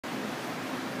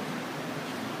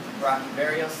Rocky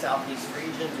Barrios, Southeast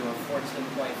Region, doing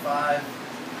 14.5.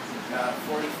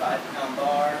 45-pound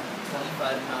bar,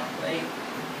 25-pound plate,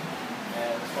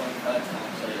 and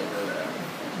 25-pound plate over there.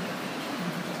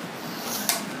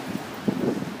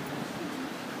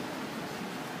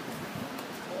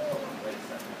 Wait a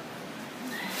second.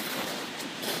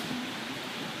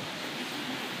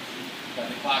 Got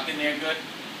the clock in there good?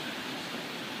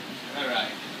 All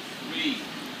right. 3,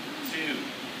 2,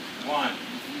 1,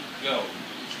 go.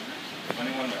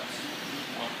 21 reps.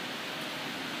 1,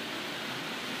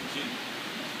 2,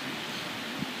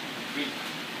 3,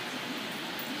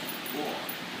 4,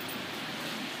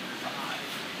 5,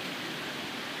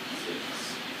 6,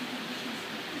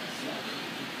 7,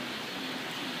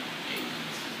 8,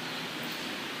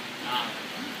 9,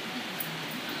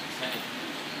 10,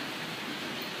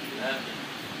 11,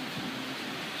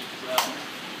 12,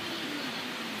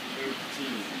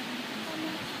 13,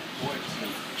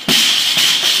 14,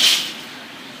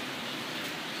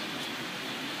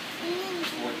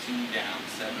 14 down,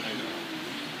 7 to go.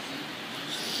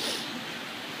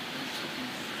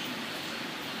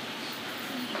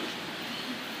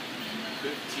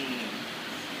 15,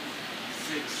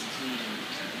 16,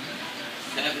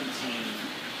 17,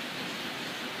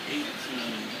 18,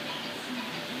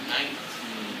 19,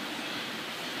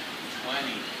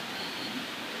 20,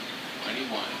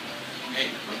 21. Hey,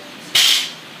 burpees.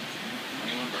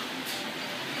 21 burpees.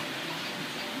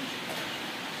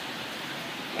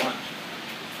 1,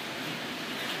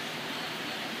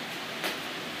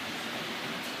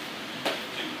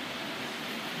 2,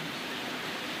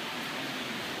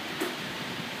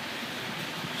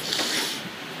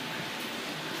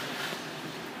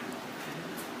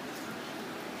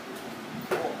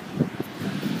 4,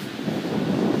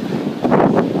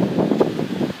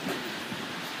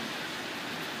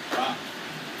 5,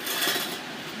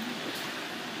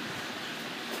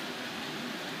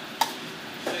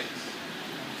 6,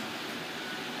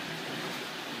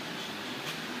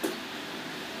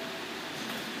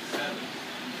 7,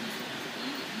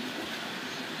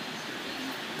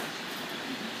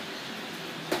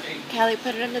 8, Callie,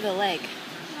 put it under the leg.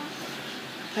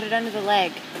 Put it under the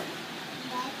leg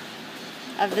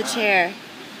of the chair.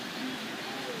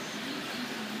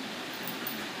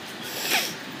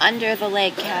 Under the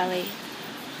leg, Callie.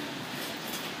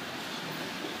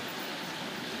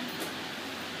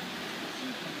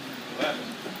 11,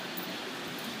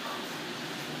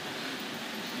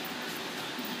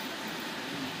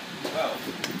 12,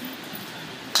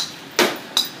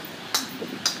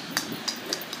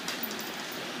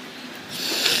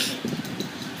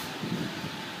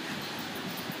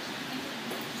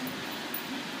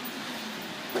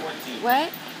 14, What?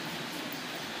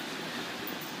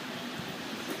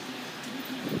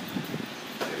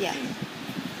 15, Yeah.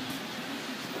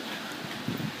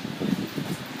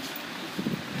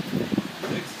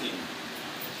 16,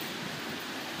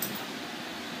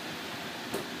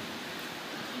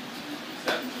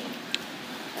 17,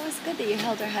 That was good that you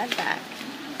held her head back.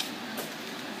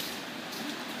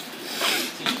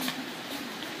 18.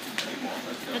 3 more.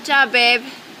 Let's go. Good job, babe.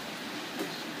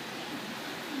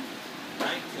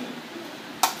 19.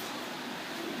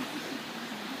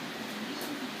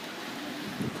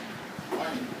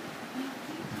 20.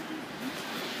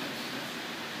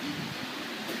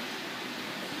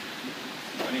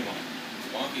 21.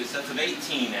 Going through sets of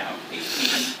 18 now.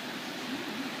 18.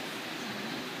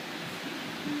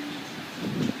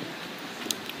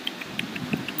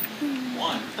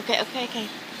 1, Okay, okay, okay.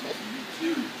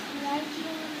 2,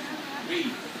 3,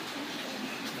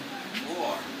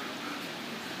 4,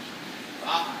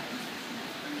 5,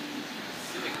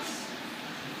 6,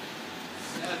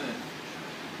 7,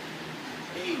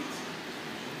 8,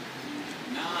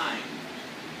 9,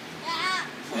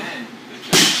 10. Good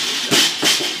job. Good job.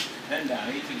 10 down.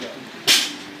 8 to go.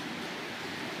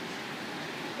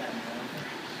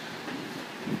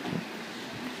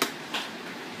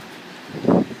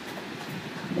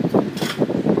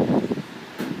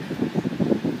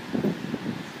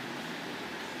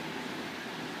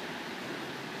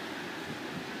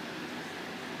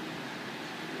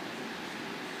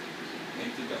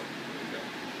 Eight to go. Here we go.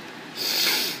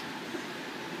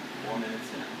 4 minutes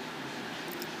now.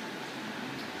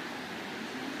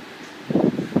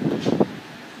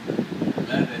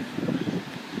 11,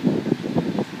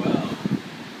 12,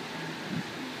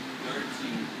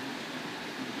 13,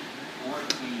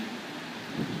 14,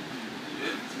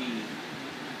 15,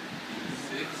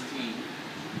 16,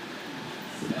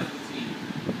 17,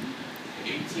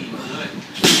 18. Good.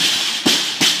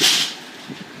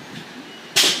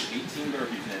 18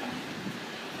 burpees now.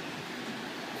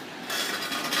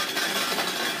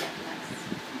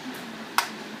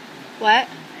 What?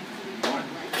 1.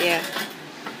 Yeah.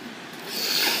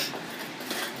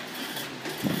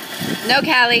 No,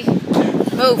 Callie.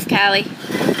 Move, Callie.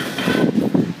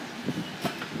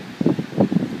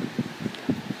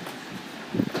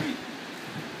 3.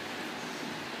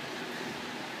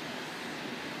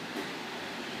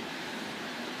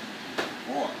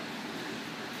 4.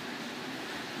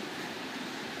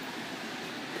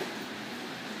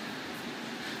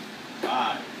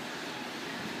 5.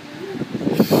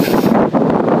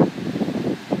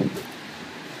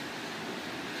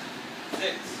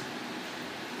 6.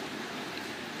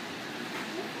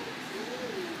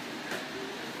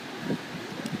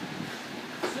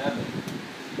 7.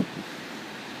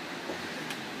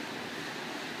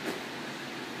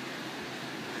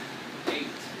 8.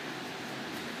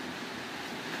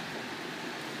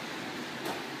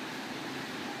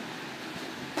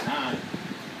 9.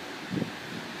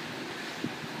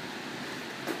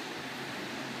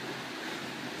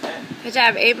 10. Good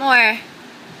job. 8 more.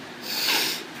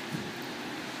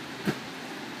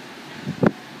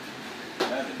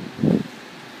 11.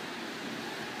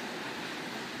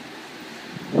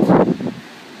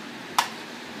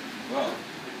 12.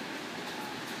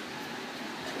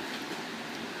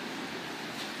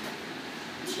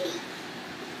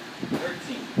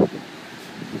 13.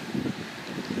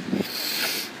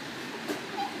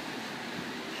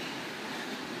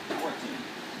 14.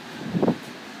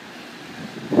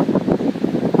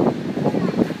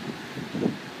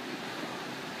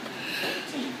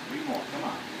 15. 3 more. Come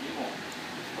on. 3 more.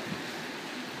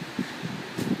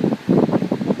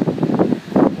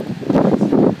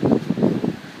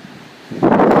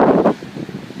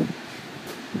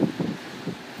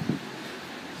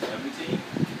 17.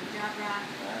 Last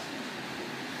one.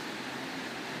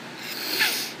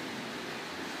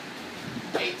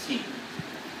 18.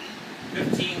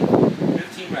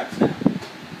 15 reps now.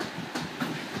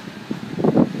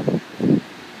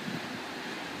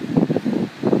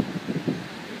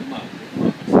 Pick them up.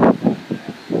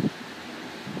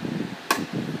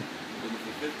 Looking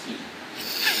for 15.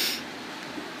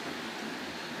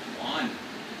 1,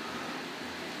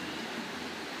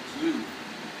 2,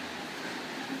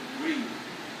 3,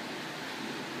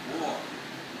 4,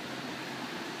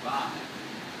 5,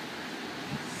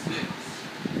 6,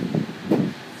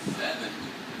 7,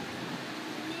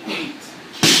 8.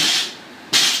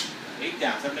 8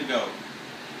 down, 7 to go.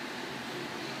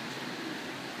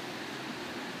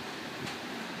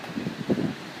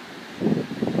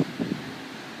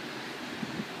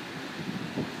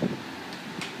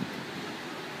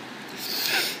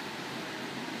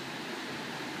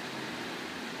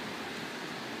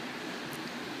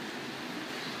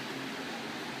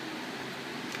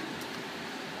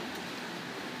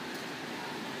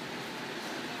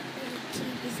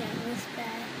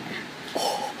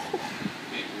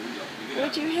 Okay, here we go. Pick it up.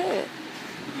 What'd you hit?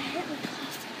 I hit the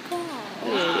plastic ball. Oh,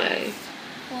 yeah, yeah.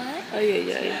 What? Oh, yeah,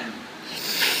 yeah, yeah.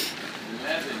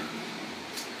 10, 11,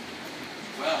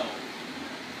 12,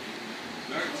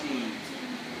 13,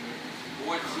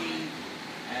 14,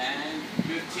 and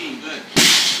 15. Good.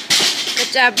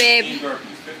 Good job, 15 babe.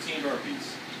 burpees. 15 burpees.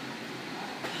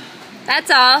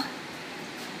 That's all.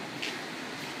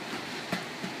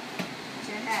 It's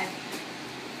your head.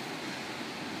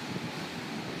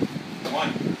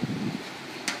 1.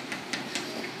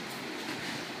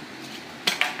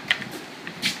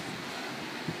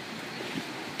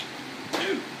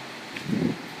 2.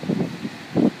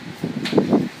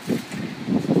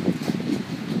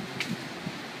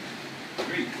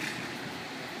 3.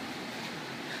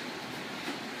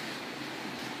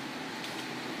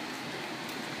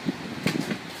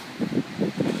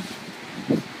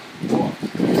 4.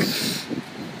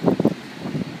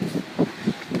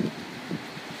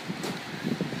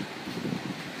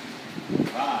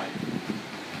 5.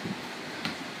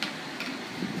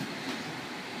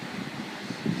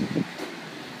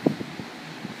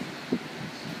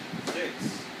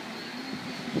 6.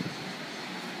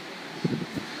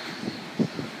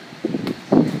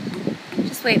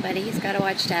 'Just wait, buddy. He's got to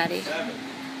watch Daddy. 7.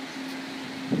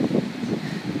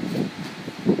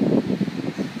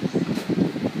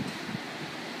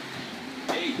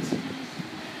 8.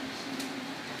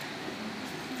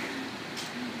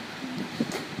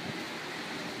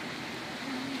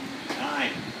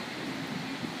 9.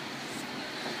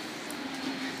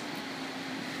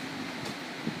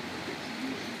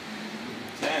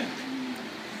 10.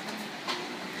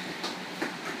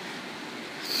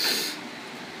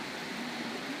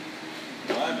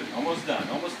 11. Almost done.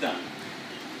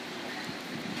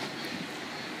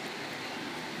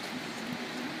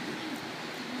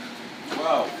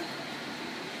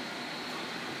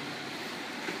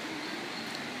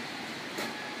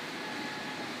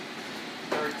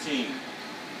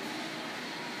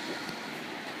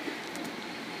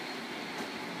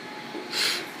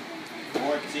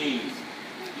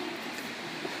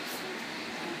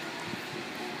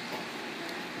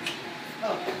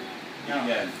 No.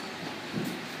 Again.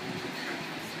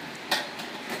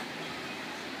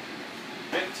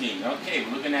 15. Okay,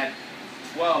 we're looking at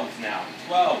 12s now.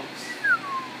 12s.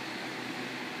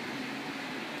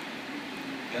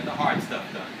 Get the hard stuff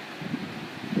done.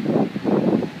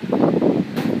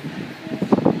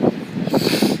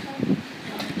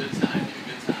 Good time.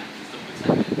 Good time. Just over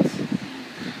 10 minutes.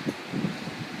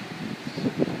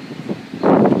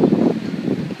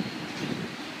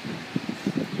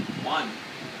 1,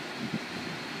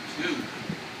 2,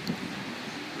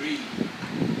 3,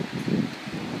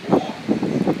 4,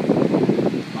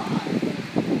 5,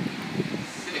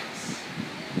 6,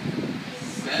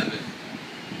 7,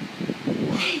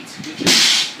 8. Good job.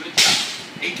 Good job.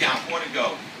 8 down. 4 to go.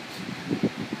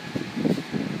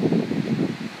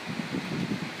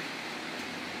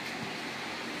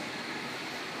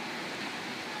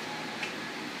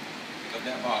 Pick up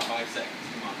that bar. 5 seconds.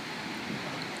 Come on.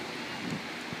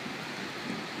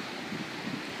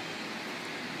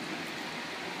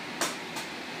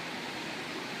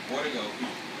 Four to go. Come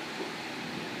on.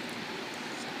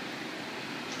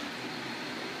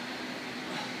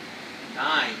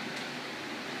 9,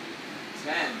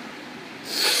 10,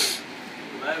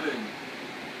 11,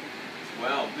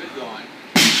 12. Good going.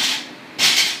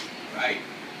 Right.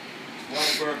 12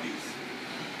 burpees.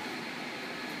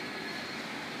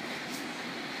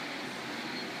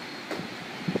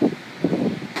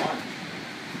 1,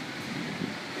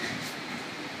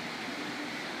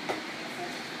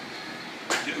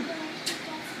 2,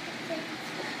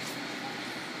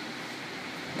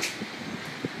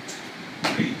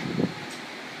 3,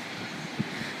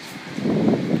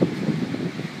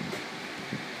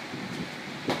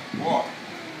 4,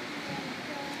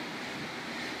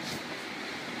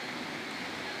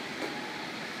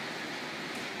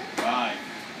 5.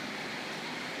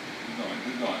 Keep going,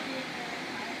 keep going.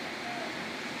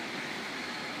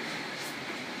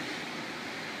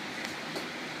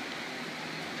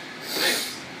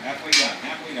 6. Halfway done,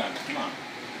 halfway done. Come on.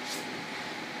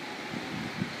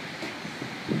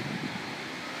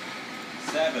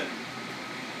 7.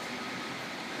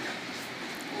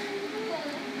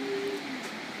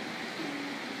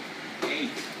 8.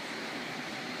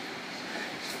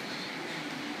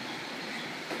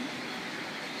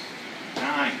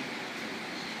 9.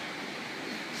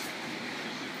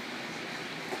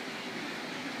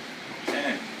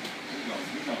 10. Keep going,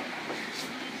 keep going.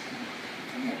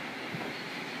 One more.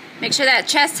 Make sure that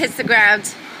chest hits the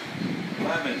ground.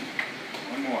 11.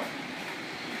 One more.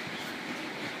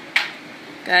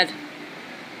 Good.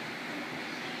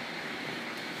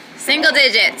 Single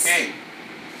digits. Okay.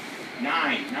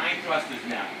 9. 9 thrusters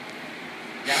now.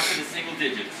 Down to the single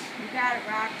digits. You got it,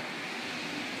 Rock.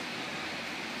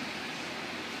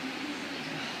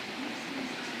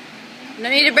 No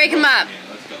need to break them up. Yeah,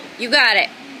 let's go. You got it.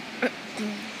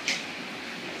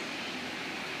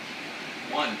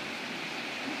 1,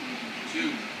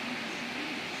 2,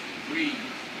 3,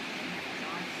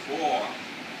 4,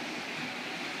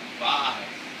 5,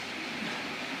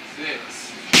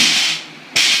 6.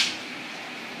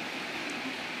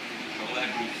 Control that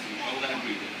breathing. Control that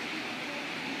breathing.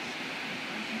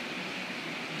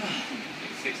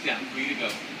 6 down. 3 to go.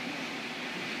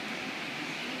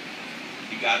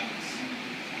 You got this.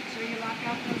 Make sure you lock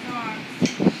out those arms.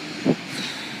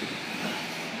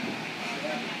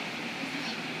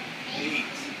 8,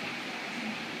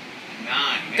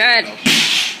 9. Good. There you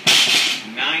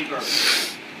go. 9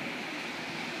 burpees.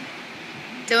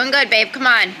 Doing good, babe. Come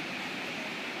on.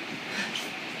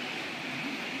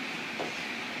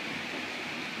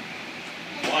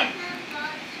 1,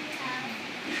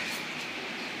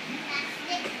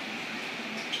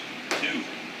 2,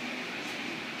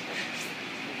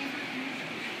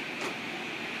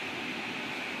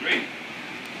 3,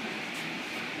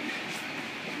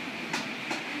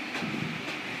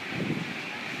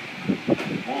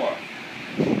 4,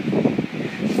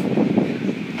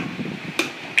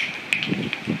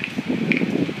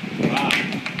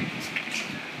 5,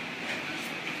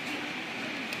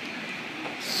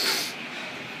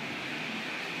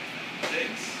 6,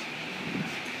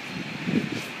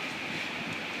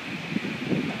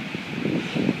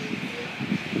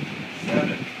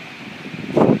 7,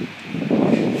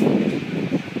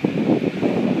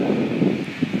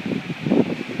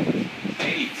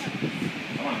 8.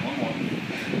 Come on, one more.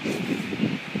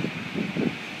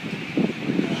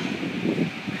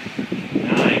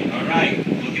 9. All right.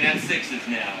 Looking at 6s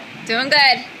now. Doing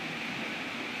good.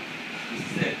 This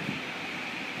is it.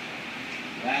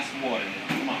 Last water now.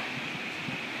 Come on.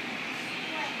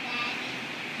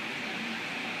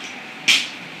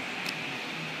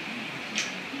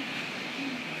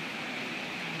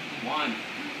 1,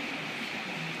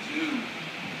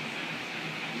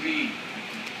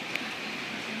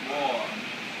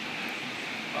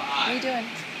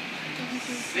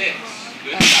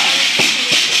 Good job.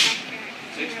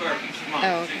 6 burpees. Come on.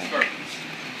 Oh, 6 okay. burpees.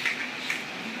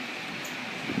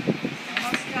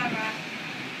 Almost done, Rock.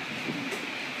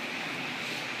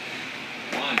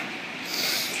 1,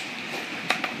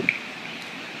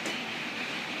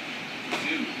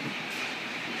 2,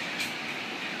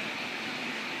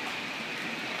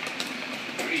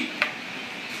 3.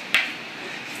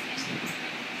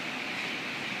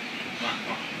 Come on,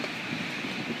 come on.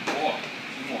 4.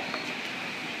 2 more.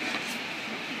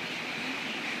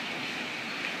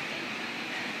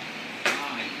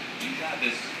 5. You got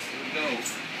this. Here we go.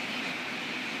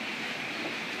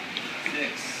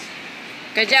 6.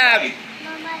 Good job.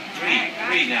 Right.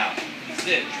 3 now.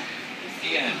 Sit.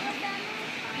 Again.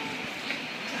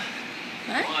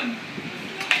 What? 1,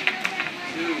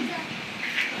 2,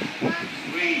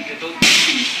 3. Get those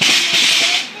burpees.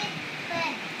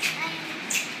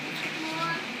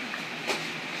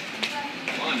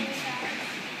 1,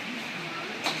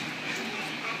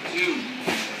 2,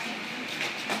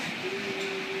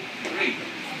 3.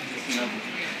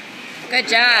 Good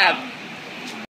job.